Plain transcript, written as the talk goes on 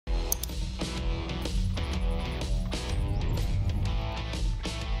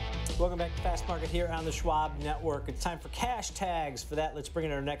Welcome back to Fast Market here on the Schwab Network. It's time for cash tags. For that, let's bring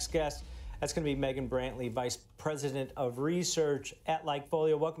in our next guest. That's going to be Megan Brantley, Vice President of Research at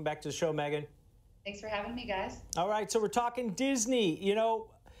LikeFolio. Welcome back to the show, Megan. Thanks for having me, guys. All right, so we're talking Disney. You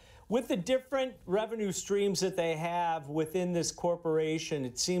know, with the different revenue streams that they have within this corporation,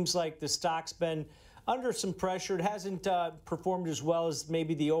 it seems like the stock's been under some pressure. It hasn't performed as well as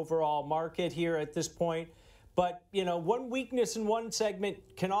maybe the overall market here at this point. But, you know, one weakness in one segment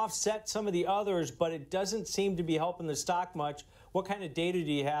can offset some of the others, but it doesn't seem to be helping the stock much. What kind of data do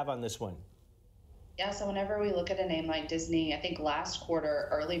you have on this one? Yeah, so whenever we look at a name like Disney, I think last quarter,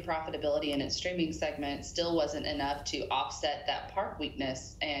 early profitability in its streaming segment still wasn't enough to offset that park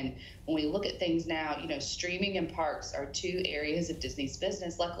weakness. And when we look at things now, you know, streaming and parks are two areas of Disney's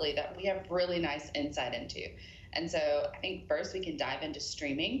business, luckily, that we have really nice insight into. And so I think first we can dive into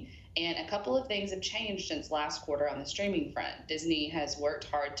streaming. And a couple of things have changed since last quarter on the streaming front. Disney has worked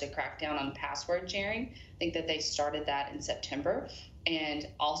hard to crack down on password sharing. I think that they started that in September, and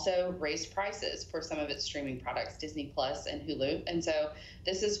also raised prices for some of its streaming products, Disney Plus and Hulu. And so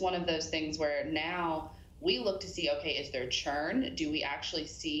this is one of those things where now we look to see, okay, is there churn? Do we actually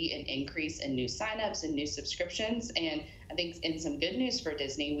see an increase in new signups and new subscriptions? And I think in some good news for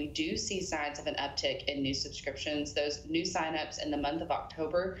Disney, we do see signs of an uptick in new subscriptions. Those new signups in the month of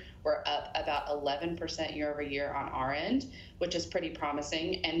October were up about 11% year over year on our end, which is pretty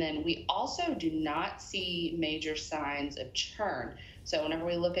promising. And then we also do not see major signs of churn. So whenever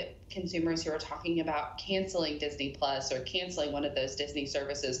we look at consumers who are talking about canceling Disney Plus or canceling one of those Disney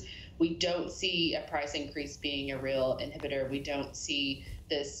services, we don't see a price increase being a real inhibitor. We don't see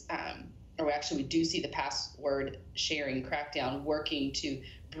this, or actually we do see the password sharing crackdown working to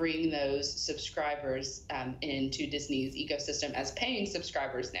bring those subscribers into Disney's ecosystem as paying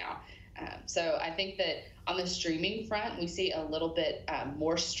subscribers now. So I think that on the streaming front, we see a little bit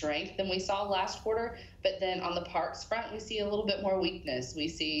more strength than we saw last quarter. But then on the parks front, we see a little bit more weakness. We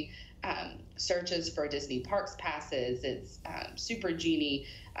see searches for Disney Parks passes, it's Super Genie,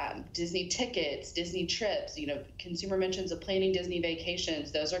 Disney tickets, Disney trips, you know, consumer mentions of planning Disney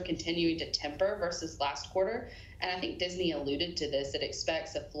vacations. Those are continuing to temper versus last quarter. And I think Disney alluded to this. It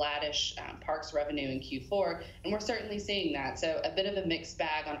expects a flattish parks revenue in Q4, and we're certainly seeing that. So a bit of a mixed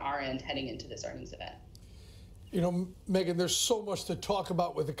bag on our end heading into this earnings event. You know, Megan, there's so much to talk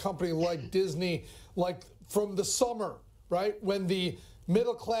about with a company like Disney, like from the summer, right? When the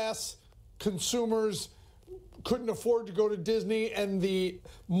middle class consumers couldn't afford to go to Disney and the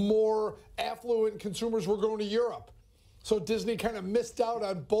more affluent consumers were going to Europe. So Disney kind of missed out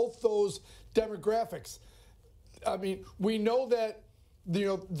on both those demographics. I mean, we know that, you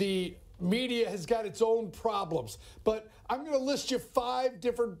know, the media has got its own problems, but I'm going to list you 5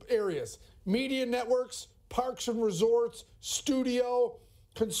 different areas: media networks, parks and resorts, studio,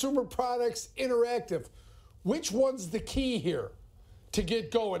 consumer products, interactive. Which one's the key here to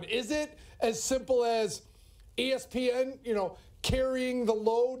get going? Is it as simple as ESPN, you know, carrying the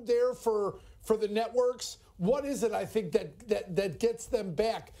load there for the networks? What is it, I think, that gets them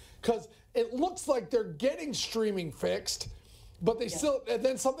back? Because it looks like they're getting streaming fixed, but they still, and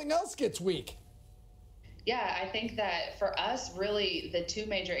then something else gets weak. Yeah, I think that for us, really, the two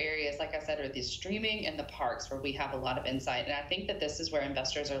major areas, like I said, are the streaming and the parks, where we have a lot of insight. And I think that this is where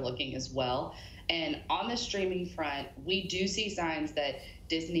investors are looking as well. And on the streaming front, we do see signs that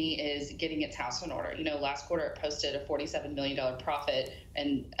Disney is getting its house in order. You know, last quarter it posted a $47 million profit,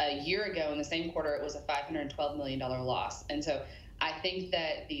 and a year ago in the same quarter it was a $512 million loss. And so I think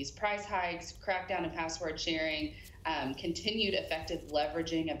that these price hikes, crackdown of password sharing, continued effective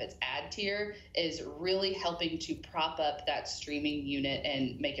leveraging of its ad tier is really helping to prop up that streaming unit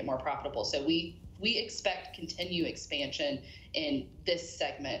and make it more profitable. So we expect continued expansion in this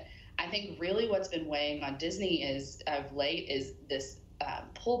segment. I think really what's been weighing on Disney is of late is this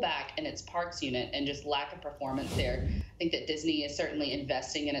pullback in its parks unit and just lack of performance there. I think that Disney is certainly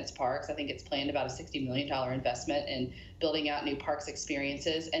investing in its parks. I think it's planned about a $60 million investment in building out new parks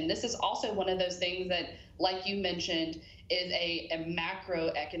experiences. And this is also one of those things that, like you mentioned, is a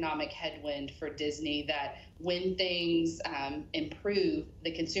macroeconomic headwind for Disney, that when things improve,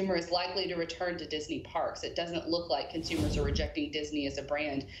 the consumer is likely to return to Disney parks. It doesn't look like consumers are rejecting Disney as a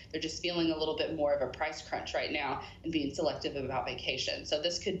brand. They're just feeling a little bit more of a price crunch right now and being selective about vacation. So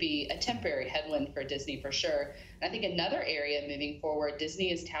this could be a temporary headwind for Disney for sure. And I think another area moving forward,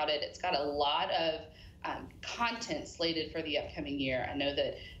 Disney has touted it's got a lot of content slated for the upcoming year. I know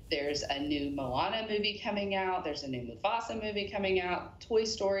that there's a new Moana movie coming out. There's a new Mufasa movie coming out, Toy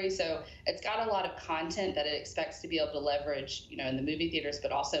Story. So it's got a lot of content that it expects to be able to leverage, in the movie theaters,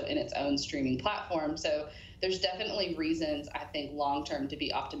 but also in its own streaming platform. So there's definitely reasons, I think, long-term to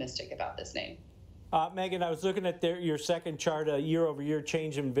be optimistic about this name. Megan, I was looking at your second chart, a year-over-year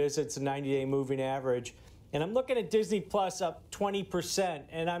change in visits, a 90-day moving average, and I'm looking at Disney Plus up 20%,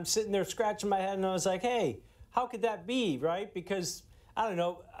 and I'm sitting there scratching my head, and I was like, hey, how could that be, right? Because I don't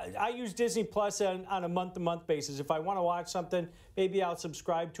know. I use Disney Plus on a month-to-month basis. If I want to watch something, maybe I'll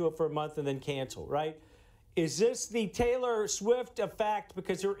subscribe to it for a month and then cancel, right? Is this the Taylor Swift effect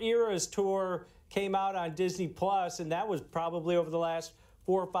because her Eras tour came out on Disney Plus, and that was probably over the last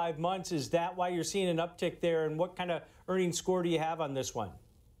 4 or 5 months? Is that why you're seeing an uptick there? And what kind of earnings score do you have on this one?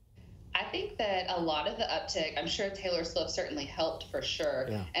 I think that a lot of the uptick, I'm sure Taylor Swift certainly helped for sure.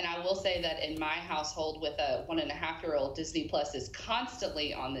 Yeah. And I will say that in my household with a 1.5-year-old, Disney Plus is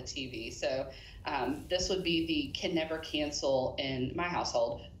constantly on the TV. So this would be the can never cancel in my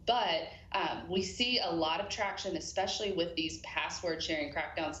household. But we see a lot of traction, especially with these password sharing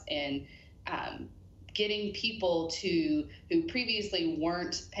crackdowns and getting people who previously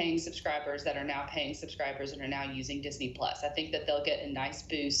weren't paying subscribers that are now paying subscribers and are now using Disney Plus. I think that they'll get a nice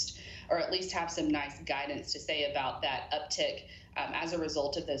boost, or at least have some nice guidance to say about that uptick as a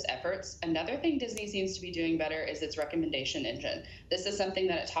result of those efforts. Another thing Disney seems to be doing better is its recommendation engine. This is something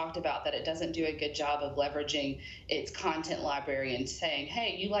that it talked about, that it doesn't do a good job of leveraging its content library and saying,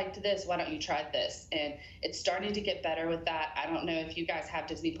 hey, you liked this, why don't you try this? And it's starting to get better with that. I don't know if you guys have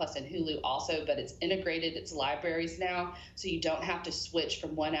Disney Plus and Hulu also, but it's integrated its libraries now, so you don't have to switch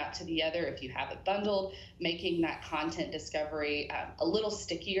from one app to the other if you have it bundled, making that content discovery a little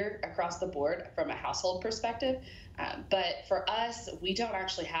stickier across the board from a household perspective. But for us, we don't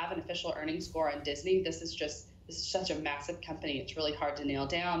actually have an official earnings score on Disney. This is such a massive company. It's really hard to nail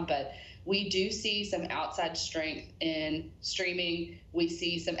down, but we do see some outside strength in streaming. We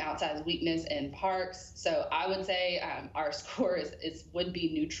see some outside weakness in parks. So I would say our score would be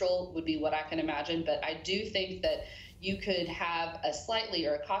neutral, would be what I can imagine. But I do think that you could have a slightly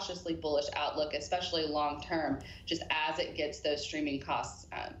or a cautiously bullish outlook, especially long term, just as it gets those streaming costs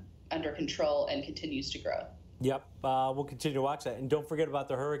under control and continues to grow. Yep, we'll continue to watch that. And don't forget about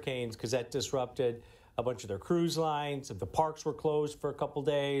the hurricanes, because that disrupted a bunch of their cruise lines. The parks were closed for a couple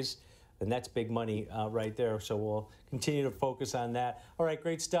days, and that's big money right there. So we'll continue to focus on that. All right,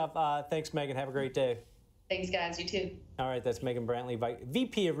 great stuff. Thanks, Megan. Have a great day. Thanks, guys. You too. All right, that's Megan Brantley,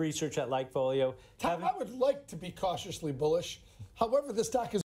 VP of Research at LikeFolio. Tom, I would like to be cautiously bullish. However, the stock is